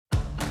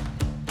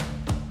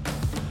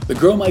The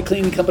Grow My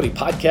Cleaning Company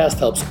podcast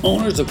helps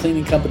owners of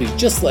cleaning companies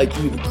just like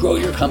you to grow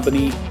your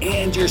company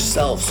and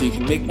yourself so you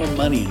can make more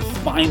money and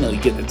finally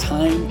get the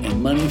time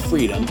and money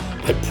freedom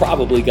that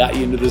probably got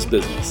you into this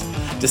business.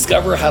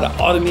 Discover how to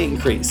automate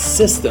and create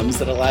systems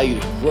that allow you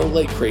to grow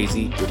like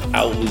crazy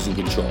without losing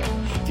control.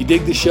 If you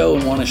dig the show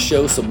and want to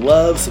show some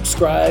love,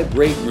 subscribe,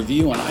 rate, and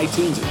review on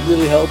iTunes. It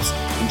really helps.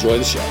 Enjoy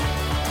the show.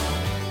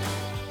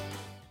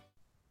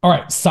 All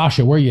right,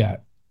 Sasha, where you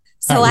at?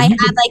 So I have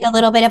like a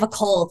little bit of a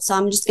cold, so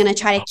I'm just going to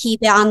try to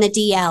keep it on the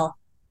DL.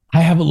 I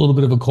have a little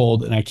bit of a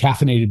cold and I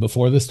caffeinated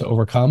before this to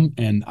overcome,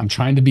 and I'm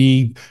trying to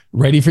be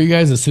ready for you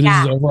guys. As soon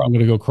as it's over, I'm going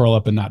to go curl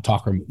up and not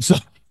talk or move. So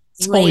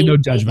it's totally no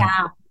judgment.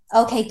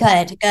 Yeah. Okay,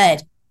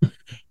 good.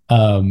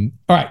 All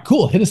right,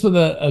 cool. Hit us with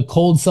a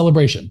cold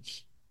celebration.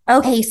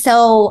 Okay,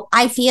 so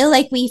I feel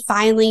like we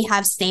finally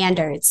have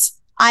standards.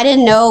 I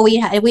didn't know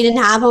we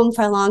didn't have them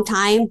for a long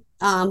time.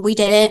 We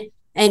didn't.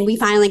 And we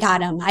finally got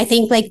them. I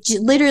think like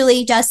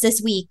literally just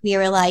this week, we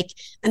were like,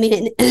 I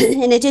mean,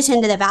 in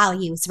addition to the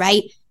values,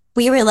 right?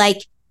 We were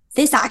like,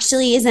 this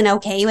actually isn't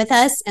okay with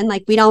us. And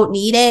like, we don't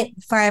need it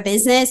for our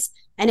business.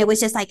 And it was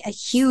just like a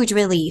huge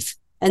relief.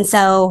 And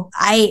so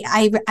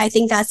I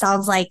think that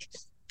sounds like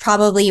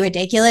probably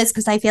ridiculous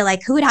because I feel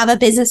like who would have a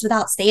business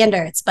without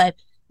standards? But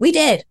we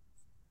did.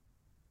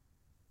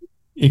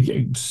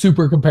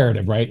 Super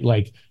comparative, right?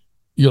 Like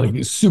you're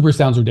like, super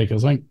sounds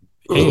ridiculous. Like,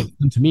 A,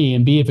 to me,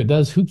 and B, if it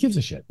does, who gives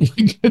a shit?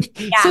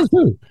 Says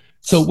who?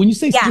 So when you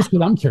say, just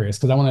because I'm curious,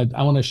 because I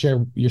want to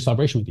share your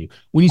celebration with you.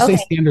 When you say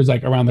standards,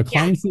 like around the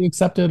clients that you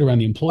accepted, around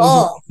the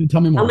employees, tell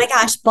me more. Oh my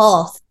gosh,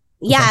 both.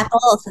 Yeah,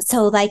 both.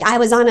 So like I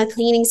was on a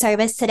cleaning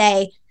service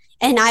today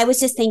and I was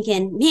just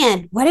thinking,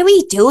 man, what are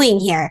we doing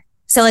here?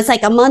 So it's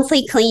like a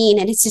monthly clean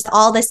and it's just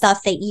all the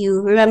stuff that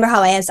you remember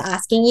how I was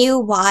asking you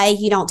why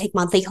you don't take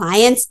monthly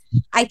clients.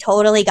 I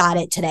totally got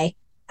it today.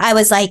 I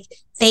was like,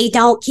 they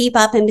don't keep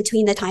up in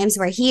between the times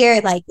we're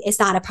here. Like it's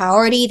not a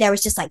priority. There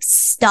was just like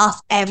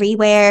stuff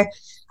everywhere.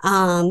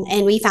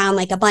 And we found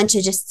like a bunch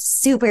of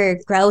just super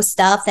gross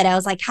stuff that I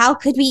was like, how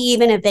could we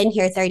even have been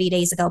here 30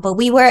 days ago? But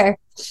we were.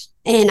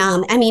 And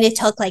I mean, it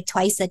took like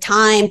twice the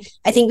time.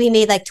 I think we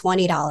made like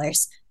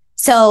 $20.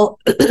 So,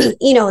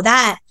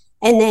 that.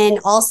 And then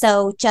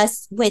also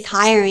just with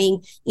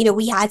hiring,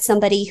 we had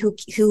somebody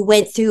who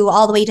went through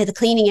all the way to the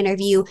cleaning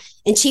interview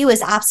and she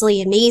was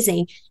absolutely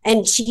amazing.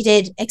 And she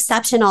did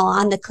exceptional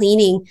on the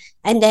cleaning.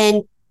 And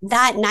then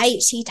that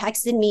night she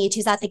texted me,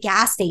 she's at the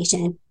gas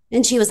station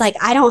and she was like,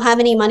 I don't have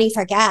any money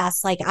for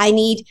gas. Like I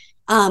need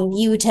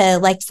you to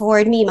like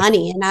forward me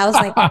money. And I was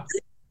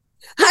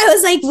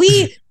like,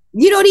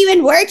 you don't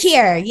even work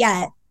here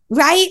yet.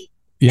 Right.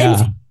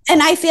 Yeah.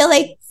 And I feel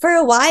like for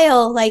a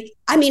while, like,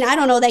 I mean, I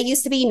don't know, that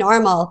used to be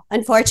normal,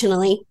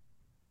 unfortunately,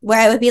 where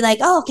I would be like,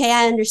 oh, okay,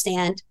 I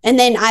understand. And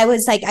then I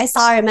was like, I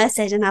saw her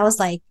message and I was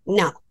like,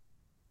 no,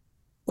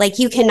 like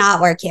you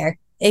cannot work here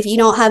if you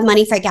don't have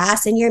money for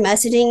gas and you're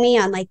messaging me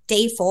on like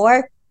day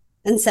 4.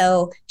 And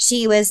so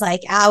she was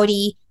like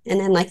outie. And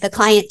then like the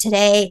client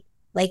today,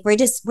 like we're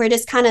just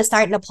kind of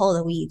starting to pull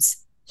the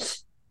weeds.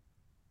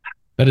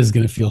 That is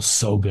going to feel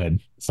so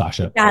good,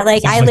 Sasha. Yeah,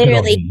 like I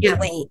literally can't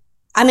wait.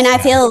 I mean, I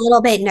feel a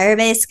little bit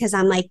nervous because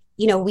I'm like,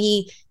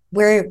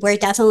 we're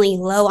definitely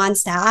low on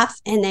staff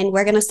and then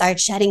we're going to start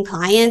shedding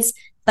clients,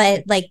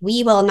 but like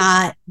we will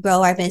not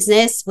grow our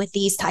business with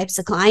these types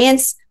of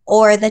clients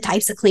or the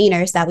types of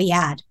cleaners that we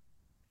add.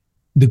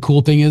 The cool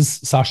thing is,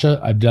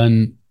 Sasha, I've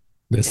done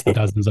this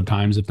dozens of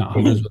times, if not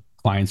hundreds of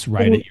clients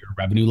right at your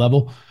revenue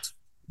level.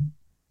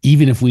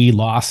 Even if we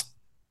lost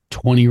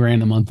 20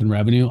 grand a month in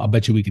revenue, I'll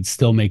bet you we could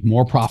still make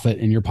more profit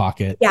in your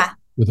pocket. Yeah.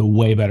 With a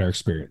way better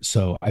experience.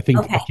 So I think,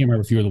 I can't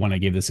remember if you were the one I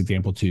gave this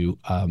example to.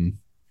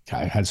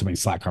 I had so many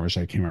Slack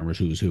conversations, I can't remember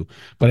who was who,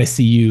 but I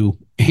see you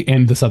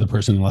and this other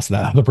person, unless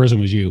that other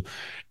person was you,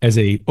 as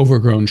a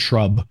overgrown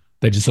shrub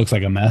that just looks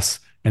like a mess.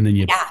 And then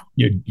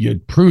you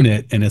prune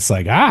it and it's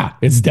like,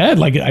 it's dead.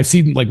 Like I've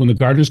seen like when the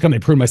gardeners come, they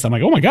prune my stuff.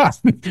 I'm like, oh my gosh.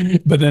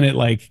 But then it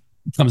like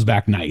comes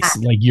back nice.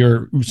 Like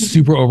you're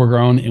super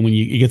overgrown. And when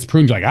it gets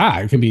pruned, you're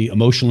like, it can be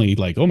emotionally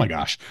like, oh my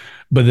gosh.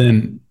 But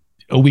then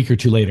a week or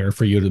two later,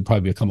 for you to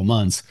probably be a couple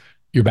months,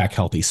 you're back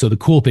healthy. So the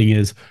cool thing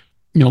is,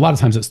 a lot of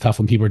times it's tough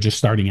when people are just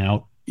starting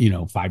out,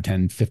 5,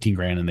 10, 15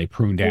 grand and they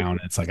prune down.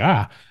 It's like,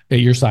 at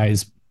your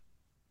size,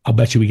 I'll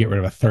bet you we get rid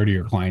of a third of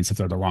your clients if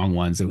they're the wrong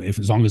ones. And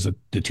as long as the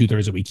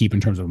 2/3 that we keep in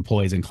terms of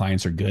employees and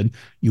clients are good,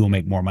 you will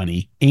make more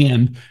money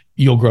and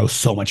you'll grow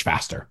so much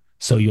faster.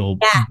 So it'll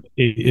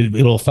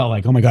felt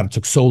like, oh my God, it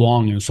took so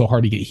long and it was so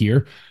hard to get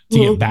here. To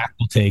get back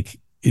will take.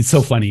 It's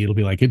so funny. It'll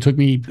be like, it took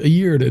me a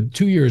year to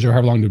 2 years or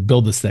however long to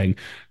build this thing.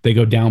 They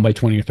go down by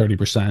 20 or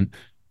 30%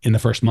 in the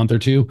first month or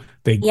two.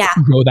 They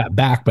grow that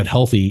back, but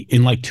healthy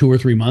in like 2 or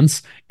 3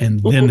 months. And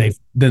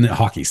then the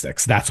hockey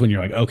sticks. That's when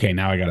you're like, okay,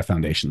 now I got a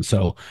foundation.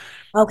 So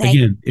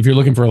again, if you're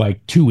looking for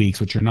like 2 weeks,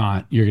 which you're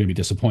not, you're going to be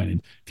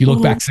disappointed. If you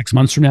look back 6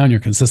 months from now and you're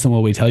consistent with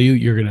what we tell you,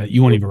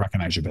 you won't even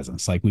recognize your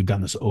business. Like we've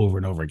done this over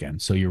and over again.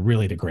 So you're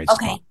really at a great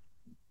spot.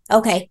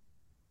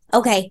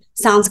 Okay.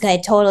 Sounds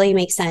good. Totally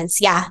makes sense.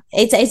 Yeah.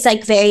 It's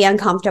like very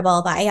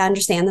uncomfortable, but I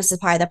understand this is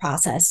part of the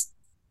process.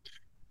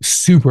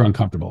 super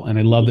uncomfortable. And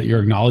I love that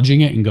you're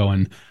acknowledging it and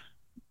going,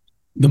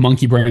 the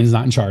monkey brain is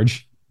not in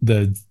charge.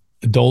 The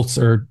adults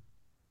are,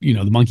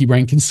 the monkey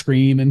brain can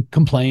scream and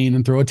complain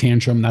and throw a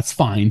tantrum. That's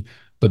fine.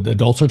 But the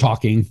adults are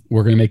talking.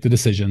 We're going to make the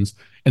decisions.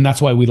 And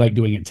that's why we like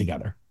doing it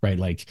together, right?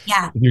 Like,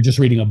 if you're just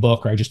reading a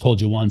book, or I just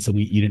told you once and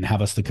you didn't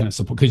have us to kind of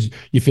support, because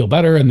you feel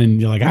better and then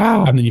you're like,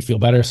 and then you feel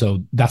better.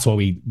 So that's why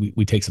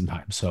we take some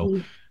time.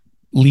 So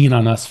lean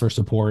on us for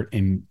support.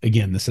 And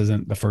again, this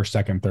isn't the first,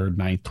 second, third,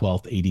 ninth,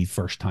 12th,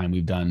 81st time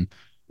we've done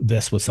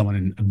this with someone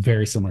in a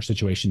very similar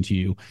situation to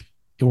you.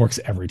 It works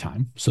every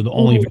time. So the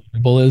only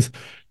variable is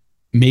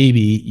maybe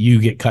you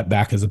get cut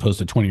back as opposed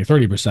to 20 or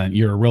 30%.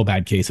 You're a real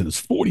bad case and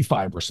it's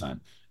 45%.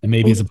 And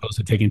maybe as opposed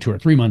to taking 2 or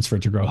 3 months for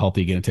it to grow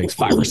healthy again, it takes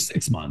 5 or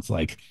 6 months.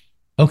 Like,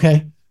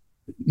 okay,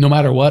 no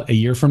matter what, a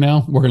year from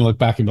now, we're going to look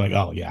back and be like,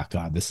 oh yeah,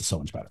 God, this is so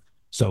much better.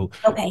 So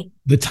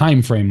the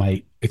time frame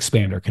might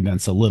expand or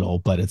condense a little,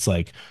 but it's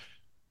like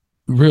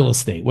real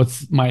estate.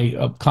 What's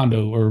my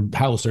condo or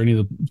house or any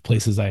of the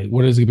places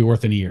what is it going to be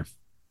worth in a year?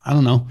 I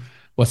don't know.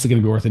 What's it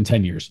going to be worth in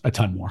 10 years? A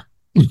ton more.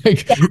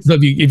 So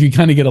if you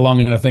kind of get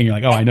along in a thing, you're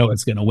like, oh, I know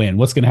it's going to win.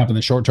 What's going to happen in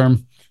the short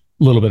term?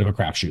 A little bit of a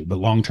crapshoot, but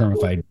long term,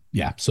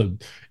 so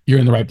you're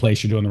in the right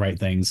place, you're doing the right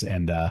things,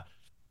 and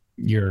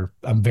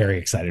I'm very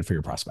excited for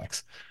your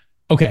prospects.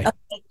 Okay.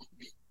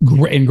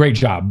 Great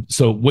job.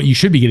 So what you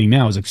should be getting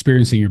now is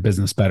experiencing your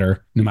business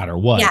better, no matter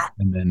what,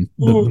 and then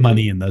the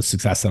money and the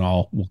success and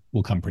all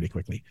will come pretty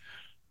quickly.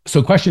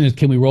 So question is,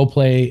 can we role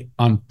play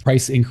on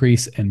price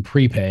increase and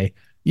prepay?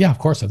 Yeah, of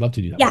course, I'd love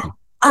to do that. Yeah.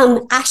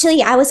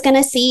 Actually, I was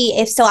gonna see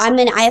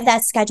I have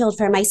that scheduled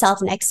for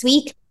myself next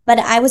week. But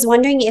I was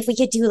wondering if we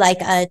could do like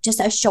just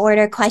a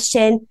shorter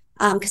question,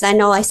 because I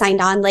know I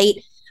signed on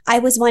late. I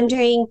was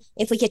wondering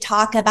if we could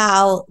talk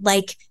about,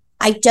 like,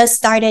 I just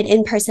started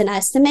in-person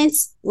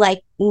estimates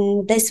like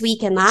this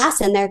week and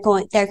last, and they're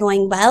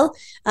going well.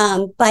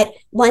 But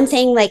one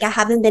thing like I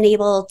haven't been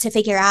able to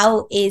figure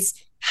out is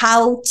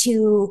how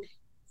to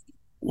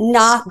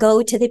not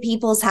go to the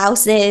people's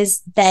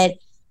houses that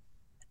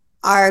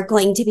are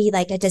going to be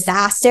like a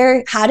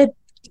disaster. How to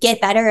get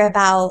better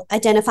about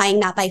identifying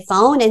that by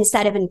phone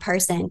instead of in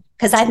person,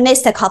 because I've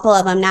missed a couple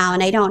of them now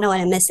and I don't know what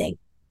I'm missing.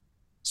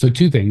 So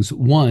three things.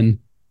 One,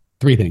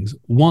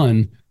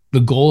 the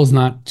goal is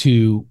not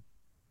to,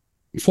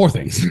 4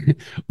 things.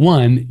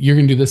 One, you're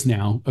going to do this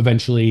now.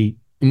 Eventually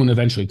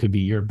could be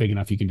you're big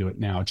enough you can do it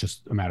now. It's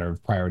just a matter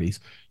of priorities.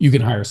 You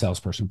can hire a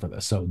salesperson for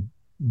this. So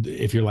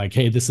if you're like,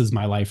 hey, this is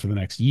my life for the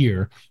next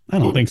year, I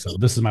don't think so.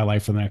 This is my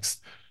life for the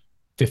next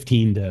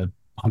 15 to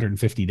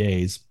 150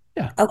 days.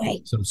 Yeah. Okay.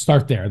 So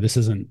start there.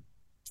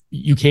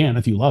 You can,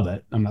 if you love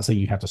it. I'm not saying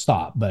you have to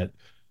stop, but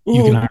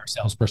you can hire a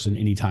salesperson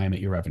anytime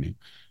at your revenue.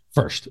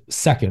 First.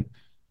 Second,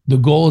 the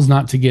goal is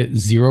not to get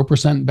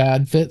 0%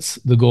 bad fits.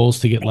 The goal is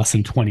to get less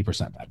than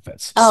 20% bad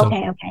fits.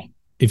 Okay.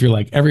 If you're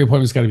like, every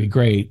appointment's got to be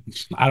great,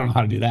 I don't know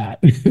how to do that.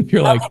 If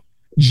you're like,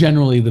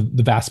 generally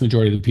the vast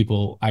majority of the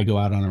people I go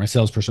out on, or my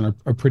salesperson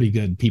are pretty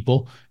good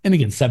people. And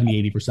again,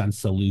 70, 80% is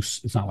so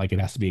loose. It's not like it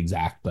has to be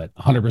exact, but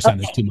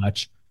 100% is too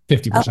much.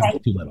 50%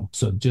 is too little.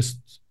 So just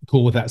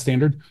cool with that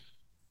standard?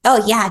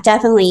 Oh yeah,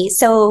 definitely.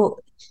 So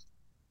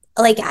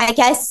like, I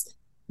guess,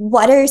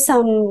 what are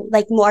some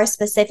like more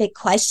specific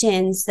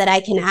questions that I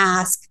can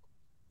ask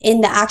in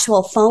the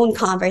actual phone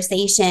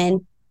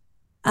conversation?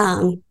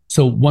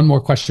 So one more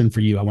question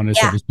for you. I wanted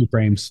to say there's 2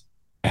 frames.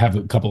 I have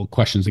a couple of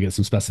questions to get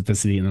some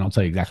specificity, and then I'll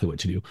tell you exactly what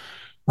to do.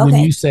 When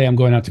you say I'm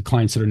going out to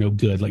clients that are no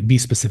good, like, be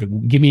specific.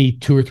 Give me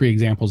 2 or 3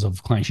 examples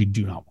of clients you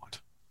do not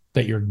want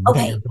that you're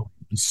going.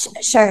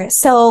 Sure.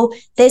 So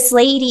this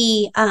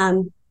lady,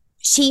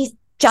 she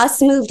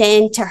just moved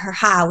into her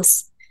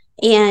house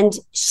and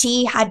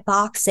she had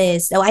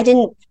boxes. So I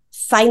didn't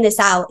find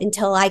this out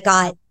until I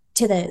got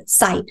to the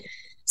site.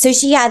 So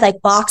she had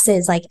like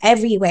boxes like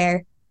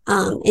everywhere.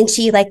 And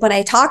she, like, when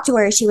I talked to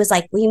her, she was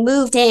like, we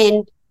moved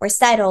in, we're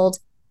settled,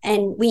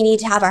 and we need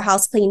to have our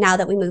house clean now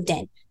that we moved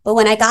in. But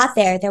when I got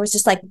there was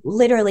just like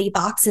literally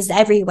boxes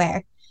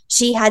everywhere.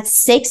 She had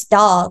 6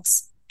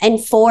 dogs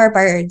and 4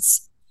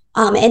 birds.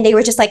 And they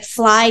were just like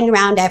flying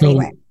around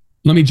everywhere. So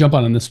let me jump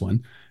on this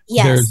one.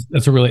 Yes.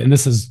 And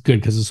this is good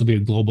because this will be a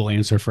global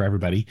answer for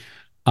everybody.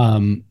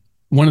 One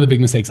of the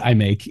big mistakes I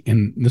make,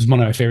 and this is one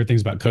of my favorite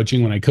things about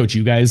coaching, when I coach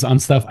you guys on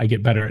stuff, I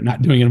get better at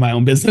not doing it in my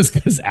own business,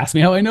 because ask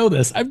me how I know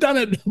this. I've done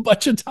it a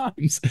bunch of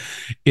times,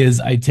 is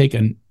I take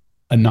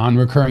a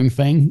non-recurring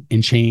thing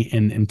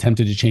and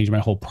attempted to change my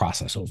whole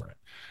process over it.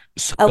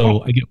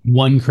 So I get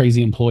one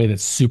crazy employee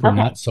that's super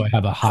nuts. So I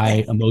have a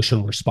high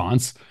emotional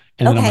response.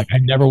 And then I'm like, I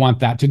never want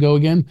that to go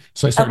again.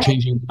 So I start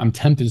I'm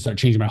tempted to start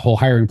changing my whole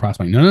hiring process.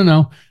 Like,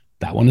 no,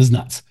 that one is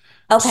nuts.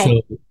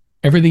 So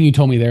everything you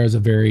told me there is a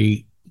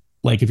very,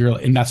 like,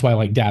 and that's why I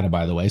like data,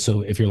 by the way.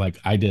 So if you're like,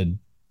 I did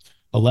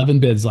 11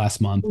 bids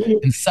last month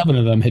and 7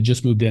 of them had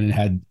just moved in and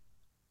had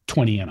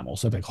 20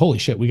 animals. So I'm like, holy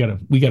shit, we got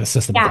a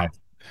system of that.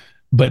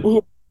 But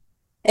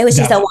it was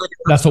just a one-off.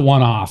 That's a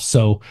one-off.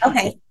 So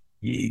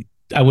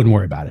I wouldn't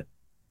worry about it.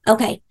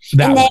 Okay.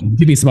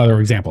 Give me some other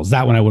examples.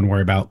 That one I wouldn't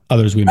worry about.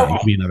 Others we may.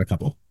 Give me another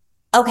couple.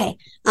 Okay.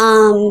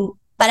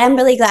 But I'm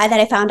really glad that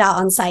I found out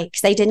on site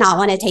because I did not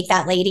want to take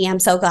that lady. I'm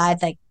so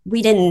glad that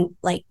we didn't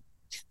like.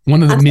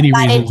 One of the many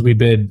reasons we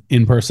bid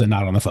in person,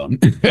 not on the phone.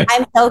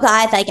 I'm so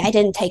glad like I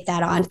didn't take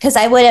that on because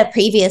I would have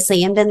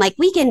previously and been like,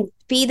 we can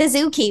be the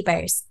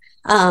zookeepers.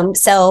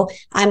 So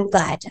I'm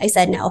glad I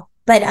said no.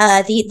 But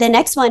the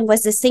next one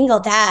was a single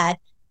dad,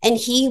 and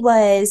he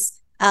was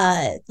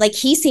like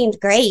he seemed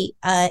great.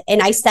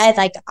 And I said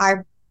like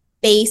our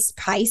base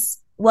price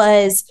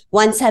was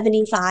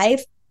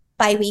 $175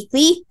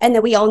 biweekly, and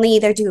then we only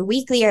either do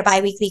weekly or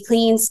biweekly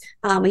cleans.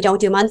 We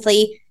don't do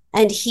monthly.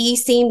 And he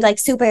seemed like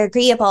super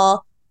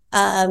agreeable.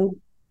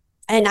 And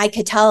I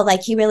could tell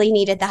like he really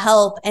needed the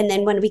help. And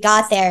then when we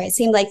got there, it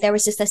seemed like there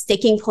was just a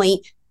sticking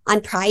point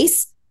on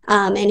price.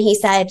 And he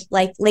said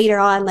like later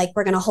on, like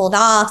we're going to hold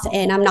off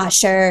and I'm not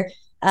sure.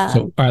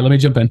 So, all right, let me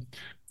jump in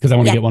because I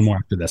want to get one more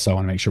after this. So I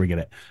want to make sure we get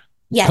it.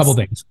 Yes. A couple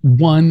things.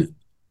 One,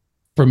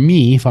 for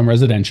me, if I'm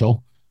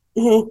residential,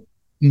 90%,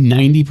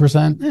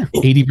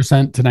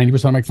 80% to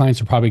 90% of my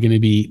clients are probably going to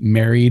be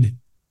married,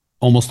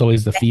 almost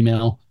always the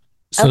female.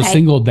 So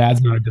single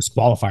dad's not a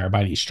disqualifier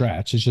by any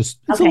stretch. It's just,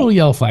 it's a little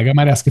yellow flag. I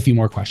might ask a few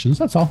more questions.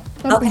 That's all.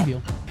 Not a big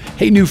deal.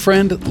 Hey, new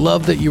friend,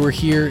 love that you were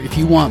here. If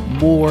you want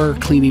more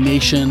Cleaning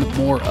Nation,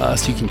 more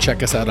us, you can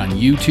check us out on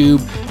YouTube.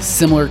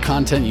 Similar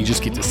content, you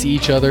just get to see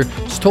each other.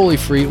 It's totally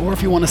free. Or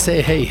if you want to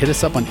say, hey, hit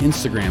us up on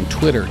Instagram,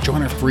 Twitter,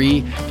 join our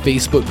free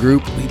Facebook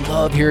group. We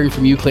love hearing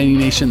from you, Cleaning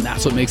Nation.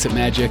 That's what makes it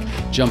magic.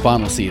 Jump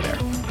on, we'll see you there.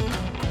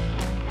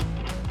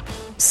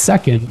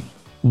 Second,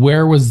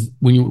 where was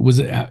was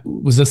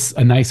this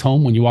a nice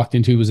home when you walked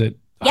into? Was it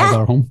a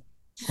 $100 home?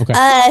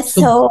 Okay.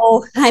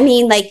 So I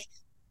mean, like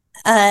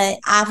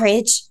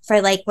average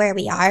for like where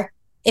we are.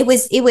 It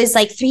was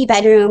like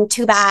 3-bedroom,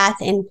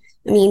 2-bath, and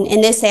I mean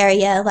in this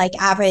area, like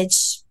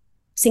average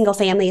single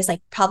family is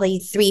like probably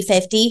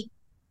 $350.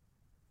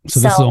 So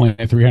this is only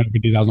a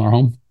 $350,000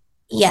 home.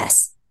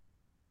 Yes.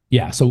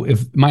 Yeah. So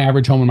if my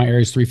average home in my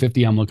area is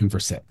 $350, I'm looking for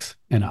 $6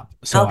 and up.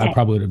 So I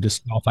probably would have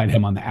disqualified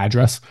him on the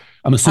address.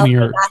 I'm assuming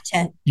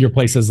your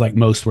place is like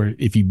most, where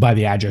if you buy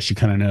the address, you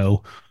kind of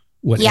know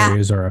what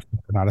areas are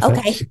not a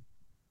fit.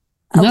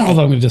 Not that I'm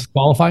going to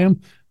disqualify him,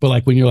 but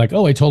like when you're like,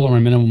 oh, I told him a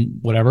minimum,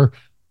 whatever,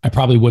 I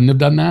probably wouldn't have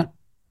done that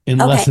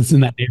unless it's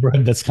in that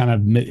neighborhood that's kind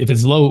of, if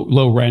it's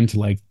low rent,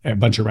 like a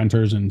bunch of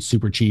renters and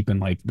super cheap, and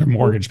like their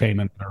mortgage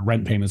payment or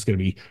rent payment is going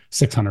to be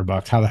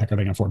 $600. How the heck are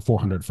they going to afford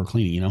 $400 for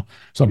cleaning? You know,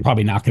 so I'm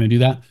probably not going to do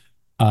that.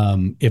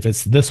 If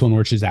it's this one,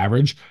 which is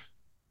average,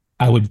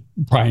 I wouldn't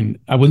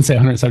say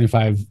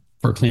 175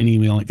 for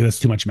cleaning. Because that's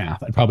too much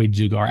math. I'd probably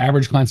do our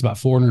average client's about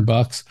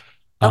 $400.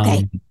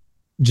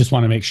 Just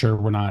want to make sure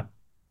we're not.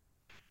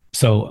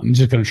 So I'm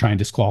just going to try and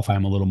disqualify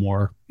him a little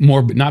more,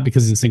 but not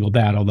because he's a single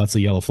dad. Oh, that's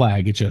a yellow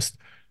flag. You just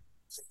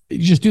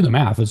do the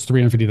math. It's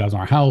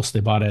 $350,000 house. They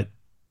bought it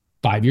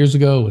 5 years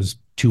ago. It was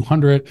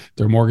 $200.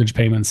 Their mortgage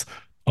payments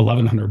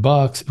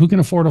 $1,100. Who can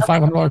afford a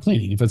 $500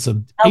 cleaning? If it's a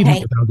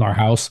 $800,000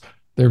 house,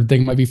 their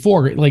thing might be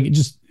 $400. Like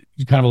just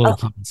kind of a little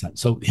common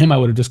sense. So him, I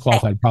would have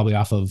disqualified probably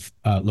off of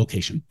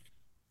location.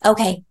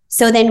 Okay,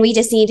 so then we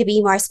just need to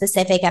be more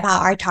specific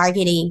about our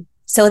targeting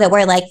so that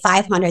we're like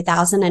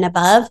 500,000 and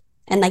above,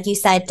 and like you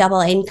said, double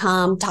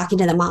income. Talking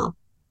to the mom.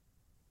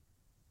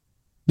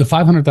 The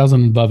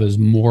 500,000 above is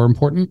more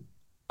important.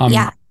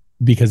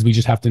 Because we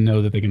just have to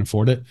know that they can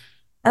afford it.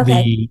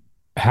 They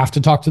have to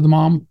talk to the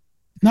mom.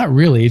 Not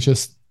really. It's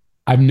just,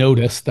 I've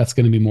noticed that's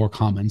going to be more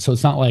common. So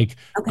it's not like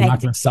I'm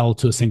not going to sell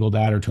to a single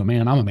dad or to a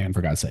man. I'm a man, for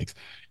God's sakes.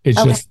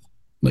 It's just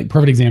like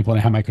perfect example. When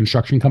I have my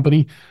construction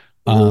company,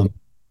 I'm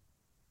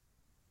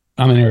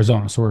in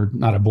Arizona, so we're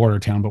not a border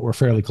town, but we're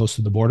fairly close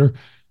to the border.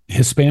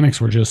 Hispanics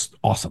were just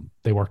awesome.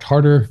 They worked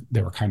harder.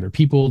 They were kinder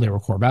people. They were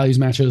core values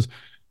matches.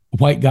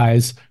 White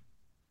guys,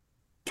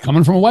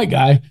 coming from a white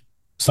guy,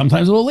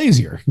 sometimes a little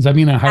lazier. Does that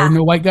mean I hired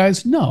no white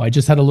guys? No, I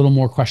just had a little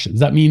more questions.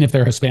 Does that mean if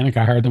they're Hispanic,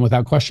 I hired them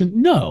without question?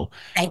 No.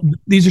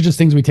 These are just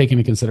things we take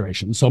into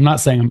consideration. So I'm not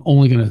saying I'm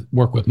only going to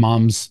work with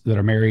moms that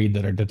are married,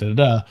 that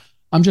are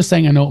I'm just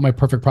saying I know what my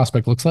perfect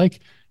prospect looks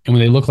like. And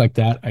when they look like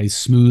that, I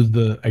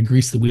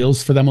grease the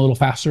wheels for them a little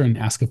faster and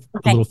ask a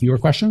little fewer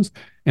questions.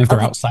 And if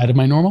they're outside of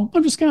my normal,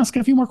 I'm just going to ask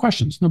a few more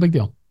questions. No big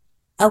deal.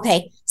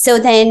 Okay. So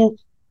then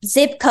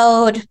zip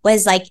code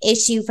was like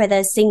issue for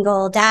the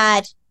single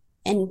dad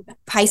and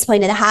price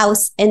point of the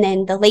house. And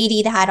then the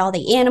lady that had all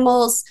the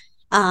animals,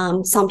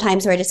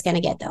 sometimes we're just going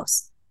to get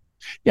those.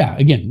 Yeah.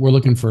 Again, we're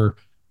looking for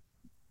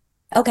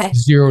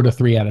 0 to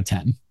 3 out of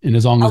 10. And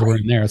as long as we're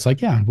in there, it's like,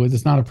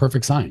 it's not a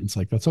perfect science.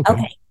 Like that's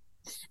okay.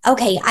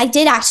 Okay. I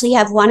did actually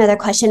have one other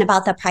question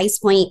about the price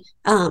point,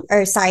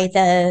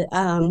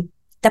 the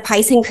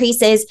price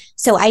increases.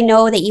 So I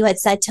know that you had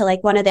said to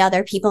like one of the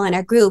other people in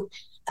our group,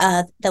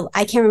 I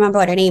can't remember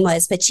what her name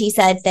was, but she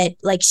said that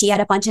like she had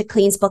a bunch of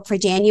cleans booked for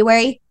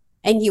January.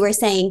 And you were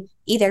saying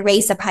either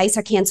raise the price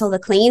or cancel the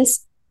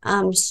cleans.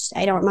 I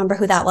don't remember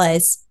who that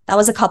was. That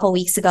was a couple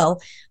weeks ago.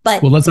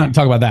 But let's not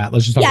talk about that.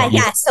 Let's just talk about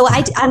you. So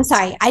I'm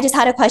sorry. I just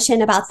had a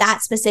question about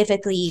that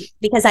specifically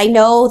because I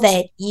know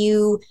that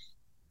you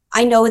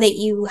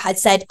had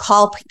said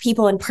call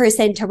people in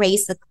person to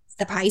raise the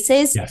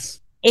prices.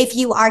 Yes. if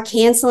you are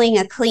canceling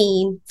a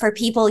clean for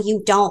people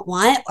you don't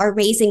want or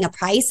raising a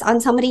price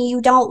on somebody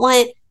you don't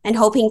want and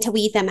hoping to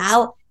weed them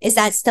out, is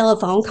that still a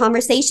phone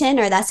conversation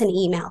or that's an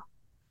email?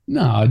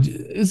 No,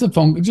 it's a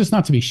phone, just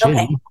not to be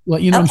shitty. Okay. Well,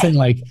 you know what I'm saying?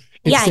 Like,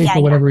 if say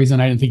for whatever reason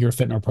I didn't think you were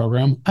fit in our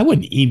program, I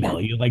wouldn't email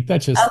you. Like,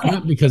 that's just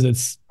not because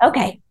it's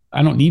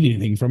I don't need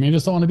anything from you. I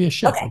just don't want to be a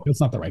shit. Like,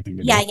 that's not the right thing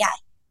to do. Yeah.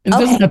 And it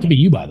doesn't have to be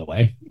you, by the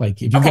way.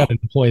 Like, if you've got an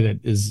employee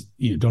that is,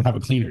 you don't have a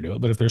cleaner do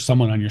it, but if there's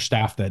someone on your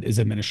staff that is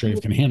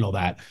administrative, can handle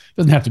that, it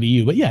doesn't have to be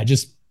you. But yeah,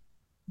 just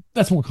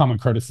that's more common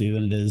courtesy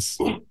than it is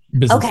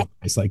business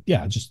advice. Like,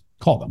 yeah, just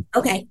call them.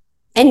 Okay.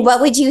 And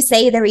what would you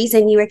say the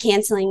reason you were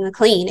canceling the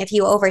clean? If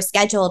you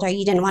overscheduled or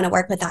you didn't want to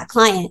work with that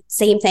client?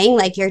 Same thing,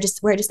 like we're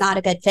just not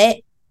a good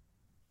fit.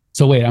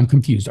 So wait, I'm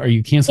confused. Are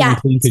you canceling the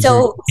clean because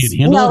you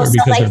can't handle it, or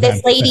because like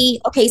this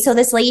lady, so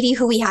this lady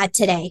who we had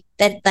today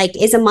that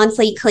like is a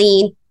monthly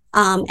clean,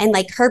 and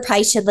like her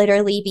price should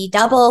literally be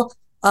double,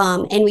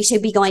 and we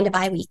should be going to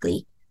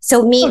biweekly.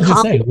 So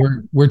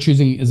we're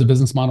choosing as a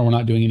business model, we're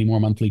not doing any more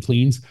monthly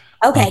cleans.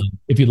 Okay.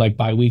 If you'd like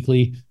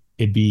biweekly,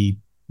 it'd be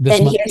this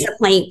then month. Here's a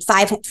point,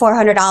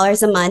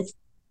 $400 a month.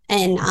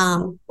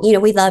 And,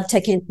 we'd love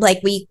to,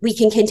 we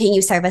can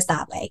continue service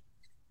that way.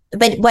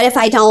 But what if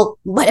I don't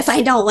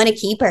want to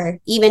keep her?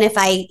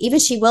 Even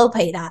she will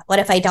pay that. What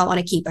if I don't want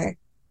to keep her?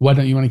 Why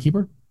don't you want to keep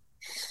her?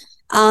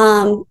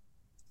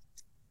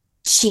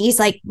 She's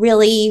like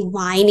really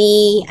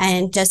whiny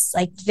and just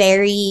like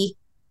very,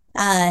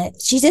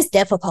 she's just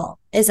difficult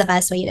is the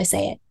best way to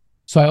say it.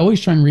 So I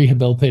always try and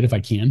rehabilitate if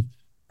I can.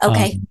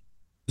 Okay.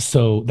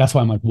 So that's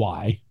why I'm like,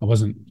 why? I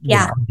wasn't going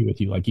to argue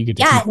with you. Like, you get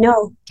to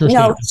no. But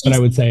I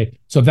would say,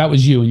 so if that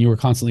was you and you were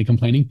constantly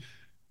complaining,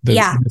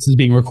 this is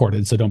being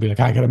recorded. So don't be like,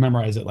 I got to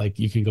memorize it. Like,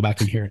 you can go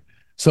back and hear it.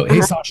 So, hey,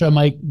 Sasha,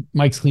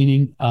 Mike's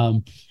cleaning.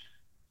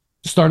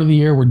 Start of the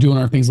year, we're doing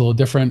our things a little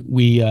different.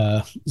 We,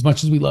 as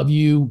much as we love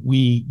you,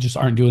 we just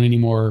aren't doing any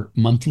more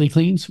monthly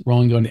cleans. We're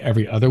only going to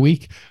every other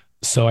week.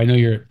 So I know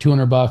you're at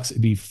 $200,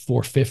 it'd be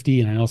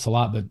 $450. And I know it's a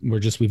lot, but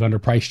we've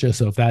underpriced you.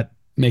 So if that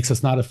makes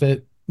us not a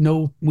fit,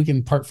 no, we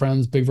can part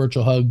friends, big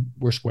virtual hug,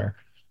 we're square.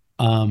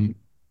 And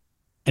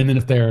then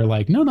if they're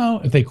like, no,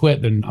 if they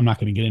quit, then I'm not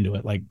going to get into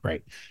it. Like,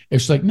 great.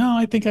 If she's like, no,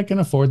 I think I can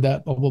afford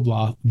that, blah, blah,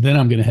 blah. Then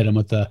I'm going to hit them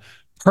with the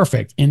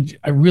perfect. And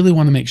I really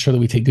want to make sure that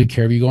we take good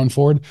care of you going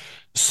forward.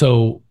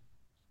 So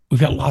we've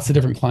got lots of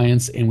different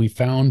clients, and we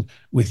found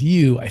with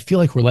you, I feel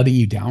like we're letting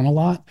you down a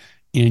lot,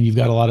 and you've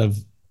got a lot of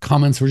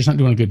comments. We're just not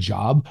doing a good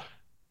job.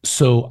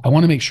 So I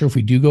want to make sure if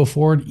we do go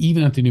forward,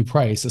 even at the new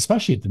price,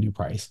 especially at the new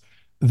price,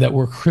 that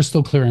we're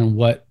crystal clear on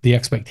what the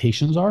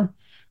expectations are.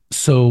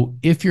 So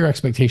if your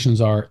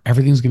expectations are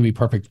everything's going to be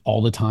perfect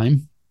all the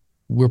time,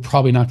 we're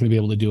probably not going to be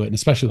able to do it. And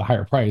especially the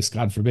higher price,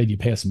 God forbid you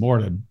pay us more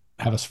to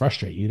have us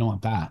frustrate you. You don't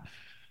want that.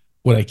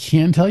 What I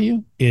can tell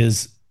you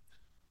is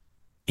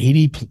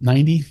 80,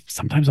 90,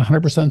 sometimes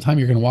 100% of the time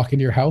you're going to walk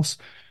into your house,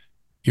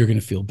 you're going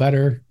to feel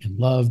better and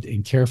loved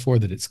and cared for,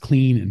 that it's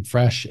clean and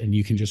fresh, and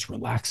you can just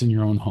relax in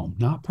your own home.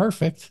 Not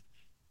perfect.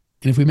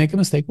 And if we make a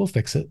mistake, we'll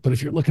fix it. But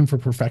if you're looking for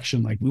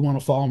perfection, like we want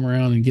to follow them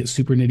around and get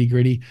super nitty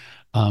gritty,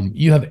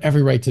 you have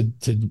every right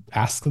to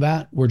ask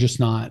that. We're just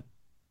not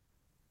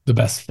the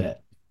best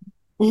fit.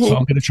 Mm-hmm. So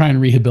I'm going to try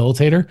and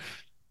rehabilitate her.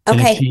 And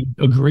if she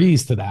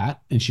agrees to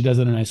that and she does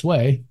it in a nice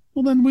way,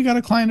 well, then we got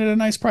a client at a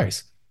nice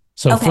price.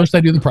 So first I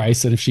do the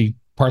price. And if she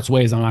parts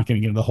ways, I'm not going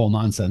to get into the whole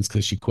nonsense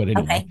because she quit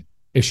anyway.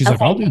 If she's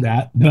like, I'll do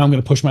that, then I'm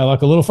going to push my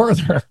luck a little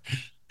further.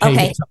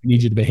 Hey, I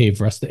need you to behave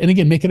for us. And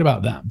again, make it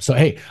about them. So,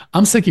 hey,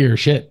 I'm sick of your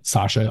shit,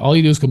 Sasha. All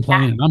you do is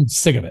complain, and I'm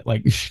sick of it.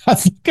 Like,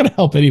 that's not going to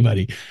help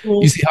anybody.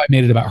 You see how I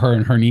made it about her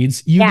and her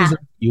needs? You deserve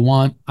what you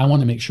want. I want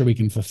to make sure we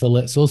can fulfill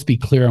it. So let's be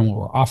clear on what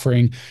we're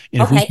offering.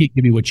 And if we can't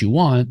give you what you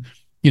want,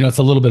 it's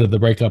a little bit of the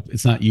breakup.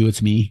 It's not you,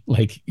 it's me.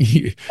 Like,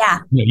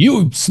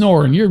 you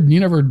snore and you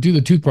never do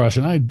the toothbrush,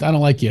 and I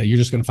don't like you. You're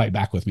just going to fight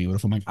back with me. What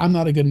if I'm like, I'm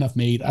not a good enough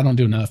mate. I don't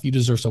do enough. You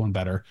deserve someone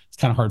better. It's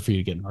kind of hard for you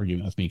to get an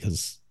argument with me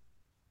because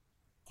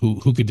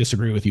who could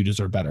disagree with you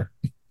deserve better.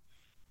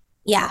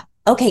 Yeah.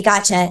 Okay.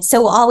 Gotcha.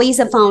 So always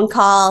a phone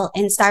call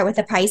and start with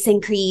a price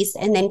increase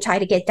and then try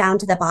to get down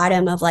to the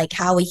bottom of like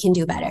how we can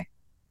do better.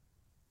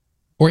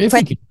 Or if we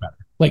can do better.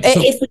 Like, so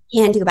if we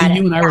can do better.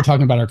 You and I were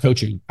talking about our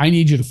coaching. I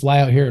need you to fly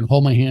out here and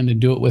hold my hand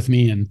and do it with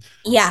me. And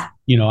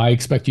I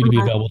expect you to be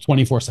available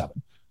 24/7.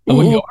 I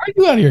wouldn't go, are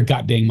you out of your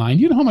goddamn mind?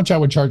 You know how much I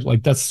would charge?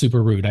 Like, that's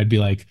super rude. I'd be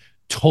like,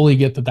 totally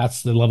get that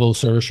that's the level of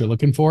service you're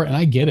looking for. And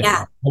I get it.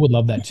 I would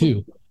love that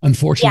too.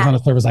 Unfortunately, it's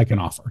not a service I can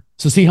offer.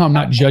 So see how I'm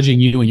not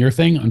judging you and your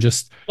thing. I'm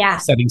just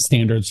setting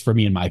standards for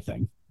me and my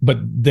thing. But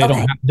they don't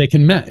have, they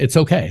can met. It's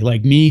okay.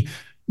 Like, me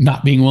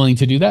not being willing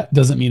to do that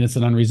doesn't mean it's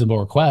an unreasonable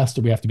request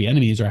or we have to be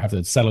enemies or I have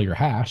to settle your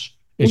hash.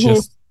 It's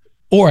just,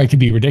 or I could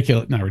be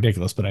ridiculous, not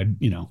ridiculous, but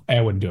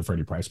I wouldn't do it for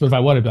any price. But if I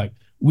would, I'd be like,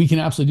 we can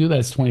absolutely do that.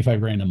 It's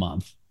 $25,000 a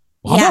month.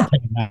 Well, I'm not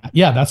paying that.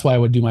 Yeah, that's why I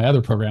would do my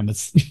other program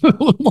that's a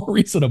little more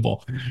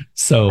reasonable.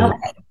 So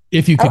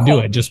if you can do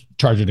it, just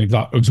charge an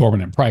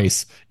exorbitant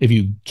price. If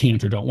you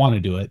can't or don't want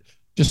to do it,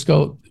 just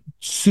go,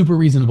 super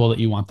reasonable that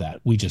you want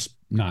that. We're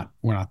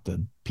not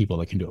the people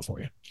that can do it for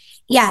you.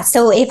 Yeah.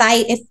 So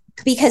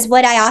because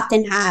what I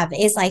often have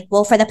is like,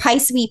 well, for the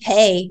price we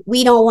pay,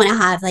 we don't want to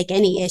have like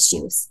any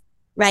issues,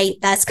 right?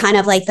 That's kind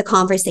of like the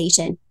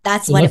conversation.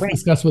 That's so what let's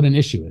discuss what an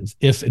issue is.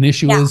 If an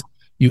issue is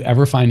you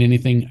ever find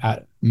anything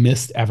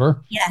missed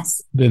ever,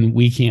 yes, then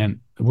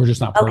we're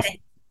just not perfect.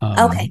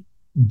 Okay.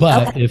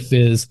 But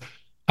if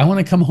I want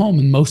to come home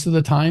and most of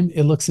the time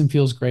it looks and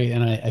feels great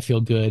and I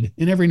feel good.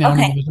 And every now and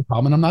then there's a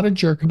problem and I'm not a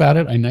jerk about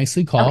it. I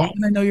nicely call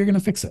and I know you're going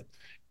to fix it.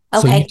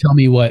 So you tell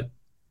me what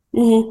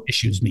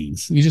issues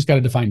means. You just got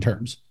to define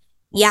terms.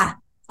 Yeah.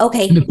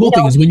 Okay. And the cool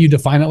thing is when you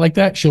define it like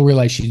that, she'll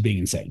realize she's being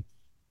insane.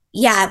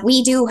 Yeah,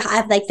 we do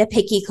have like the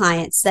picky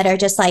clients that are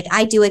just like,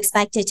 I do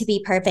expect it to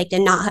be perfect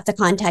and not have to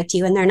contact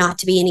you and there not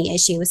to be any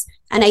issues.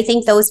 And I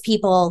think those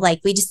people,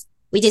 like, we just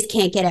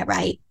can't get it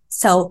right.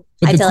 So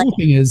but the cool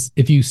thing is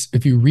if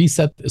you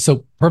reset,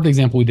 so perfect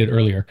example we did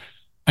earlier,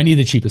 I need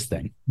the cheapest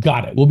thing.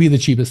 Got it. We'll be the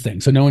cheapest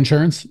thing. So no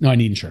insurance? No, I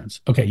need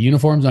insurance. Okay.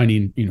 Uniforms? I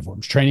need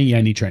uniforms. Training? Yeah,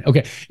 I need training.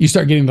 Okay. You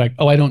start getting like,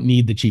 oh, I don't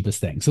need the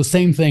cheapest thing. So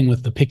same thing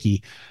with the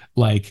picky,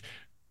 like,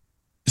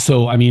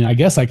 so, I mean, I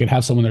guess I could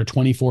have someone there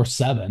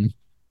 24/7.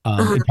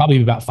 It'd probably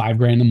be about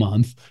 $5,000 a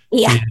month.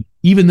 Yeah. And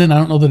even then, I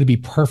don't know that it'd be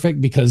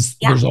perfect because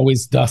there's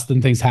always dust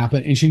and things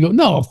happen. And she'd go,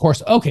 no, of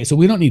course. Okay. So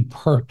we don't need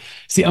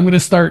See, I'm going to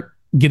start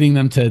getting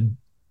them to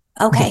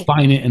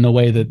define it in a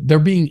way that they're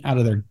being out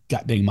of their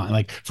gut dang mind.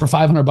 Like for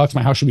 $500,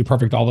 my house should be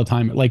perfect all the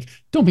time. Like,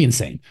 don't be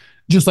insane.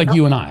 Just like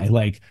you and I,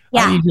 like,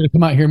 I need you to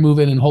come out here, move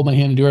in and hold my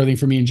hand and do everything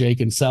for me and Jake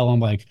and sell. I'm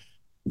like,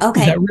 is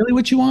that really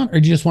what you want? Or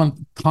do you just want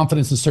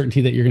confidence and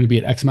certainty that you're going to be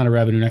at X amount of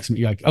revenue next month?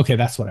 You're like, okay,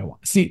 that's what I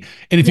want. See,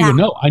 and if you go,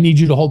 no, I need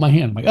you to hold my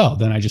hand. I'm like, oh,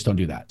 then I just don't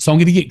do that. So I'm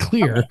going to get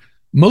clear.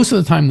 Most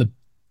of the time, the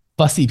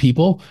fussy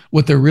people,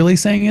 what they're really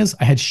saying is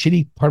I had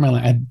I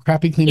had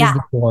crappy cleaners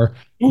before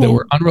that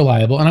were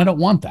unreliable and I don't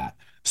want that.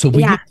 So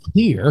we get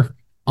clear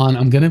on,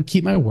 I'm going to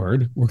keep my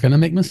word. We're going to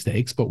make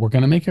mistakes, but we're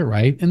going to make it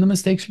right. And the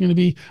mistakes are going to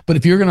be, but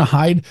if you're going to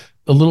hide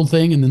a little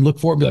thing and then look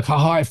for it and be like,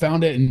 haha, I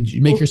found it. And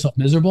you make yourself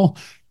miserable.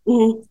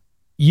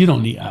 You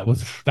don't need,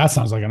 that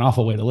sounds like an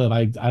awful way to live.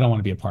 I don't want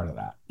to be a part of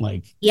that.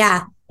 Like,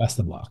 best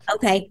of luck.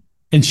 Okay.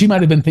 And she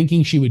might've been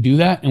thinking she would do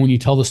that. And when you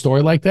tell the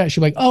story like that,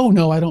 she'll be like, oh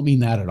no, I don't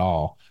mean that at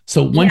all.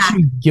 So once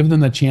you give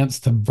them the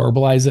chance to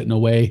verbalize it in a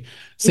way,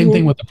 same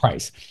thing with the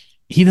price.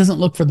 He doesn't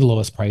look for the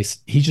lowest price.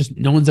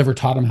 No one's ever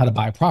taught him how to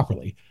buy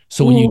properly.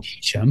 So when you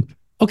teach him,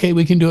 okay,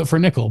 we can do it for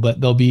nickel,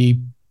 but there'll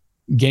be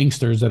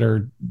gangsters that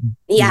are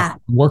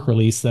work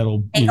release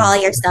that'll take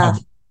all your stuff.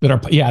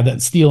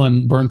 That steal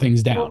and burn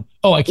things down.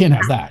 Oh, I can't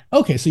have that.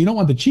 Okay, so you don't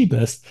want the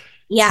cheapest.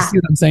 Yeah. See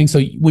what I'm saying? So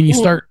when you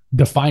start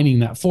defining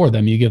that for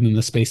them, you give them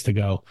the space to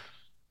go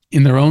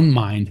in their own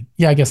mind.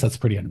 Yeah, I guess that's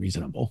pretty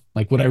unreasonable.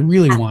 Like what I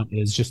really want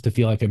is just to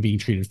feel like I'm being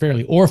treated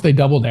fairly. Or if they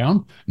double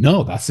down,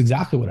 no, that's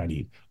exactly what I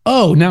need.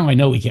 Oh, now I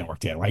know we can't work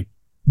together. Like,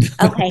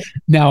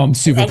 now I'm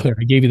super clear.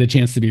 I gave you the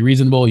chance to be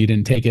reasonable. You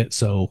didn't take it.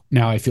 So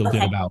now I feel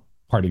good about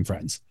parting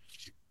friends.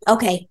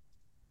 Okay.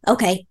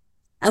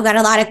 I've got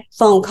a lot of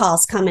phone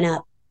calls coming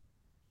up.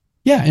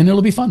 Yeah, and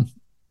it'll be fun.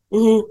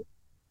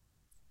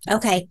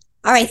 Okay.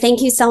 All right.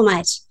 Thank you so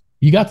much.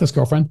 You got this,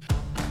 girlfriend.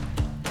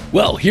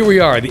 Well, here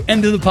we are, the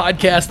end of the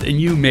podcast, and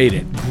you made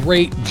it.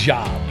 Great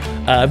job.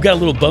 I've got a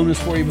little bonus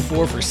for you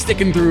for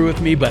sticking through with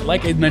me. But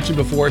like I mentioned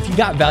before, if you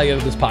got value out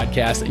of this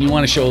podcast and you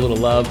want to show a little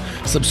love,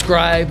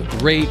 subscribe,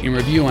 rate, and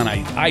review on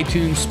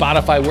iTunes,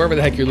 Spotify, wherever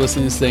the heck you're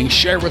listening to this thing.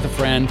 Share it with a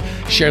friend.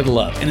 Share the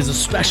love. And as a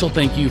special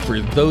thank you for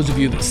those of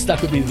you that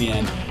stuck with me to the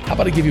end, how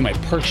about I give you my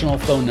personal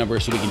phone number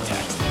so we can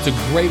text? It's a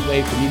great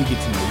way for me to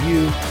get to know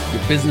you,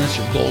 your business,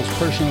 your goals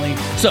personally.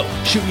 So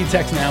shoot me a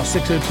text now,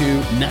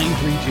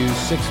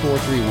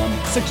 602-932-6431,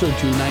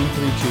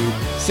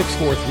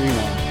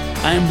 602-932-6431.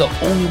 I am the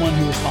only one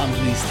who responds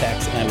to these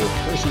texts, and I will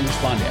personally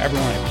respond to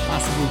everyone I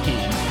possibly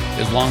can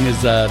as long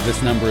as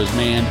this number is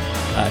manned.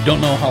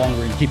 Don't know how long we're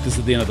going to keep this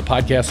at the end of the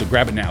podcast, so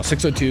grab it now,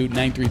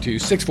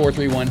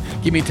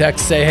 602-932-6431. Give me a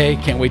text, say hey,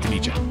 can't wait to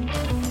meet you.